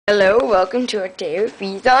Hello, welcome to a day of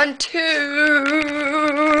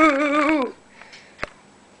vezon2.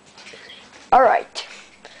 Alright,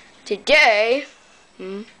 today,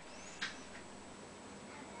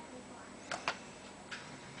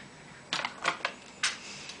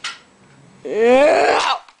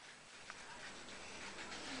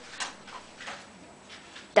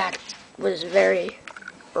 that was very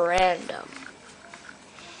random.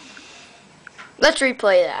 Let's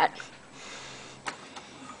replay that.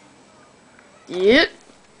 Yep.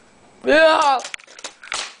 Yeah.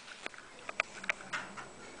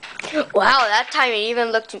 Wow, that time it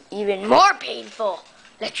even looked even more painful.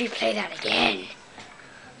 Let's replay that again.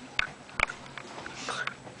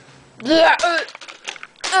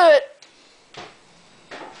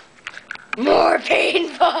 More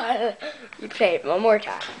painful. Replay it one more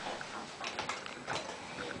time.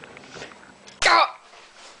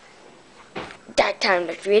 That time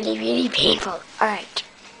looked really, really painful. Alright,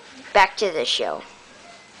 back to the show.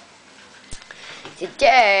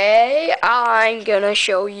 Today, I'm gonna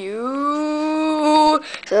show you,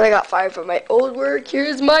 since I got fired from my old work,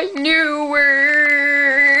 here's my new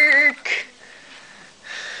work.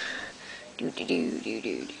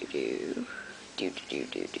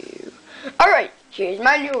 Alright, here's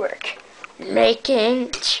my new work.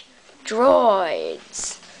 Making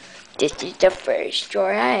droids. This is the first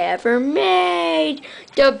droid I ever made.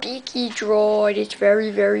 The beaky droid. It's very,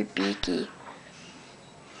 very beaky.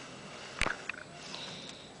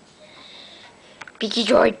 Beaky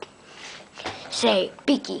droid. Say,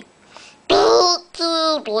 beaky.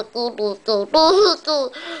 Beaky, beaky, beaky, beaky.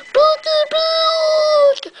 Beaky,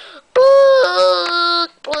 beak. Beak, beaky,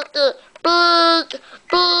 beak,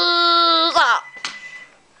 beak.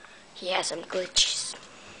 He has some glitches.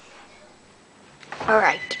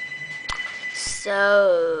 Alright.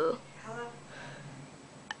 So,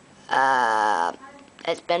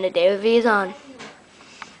 it's been a day of vezon.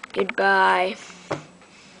 Goodbye.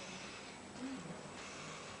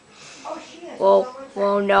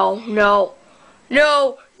 Whoa, no, not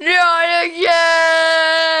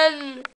again!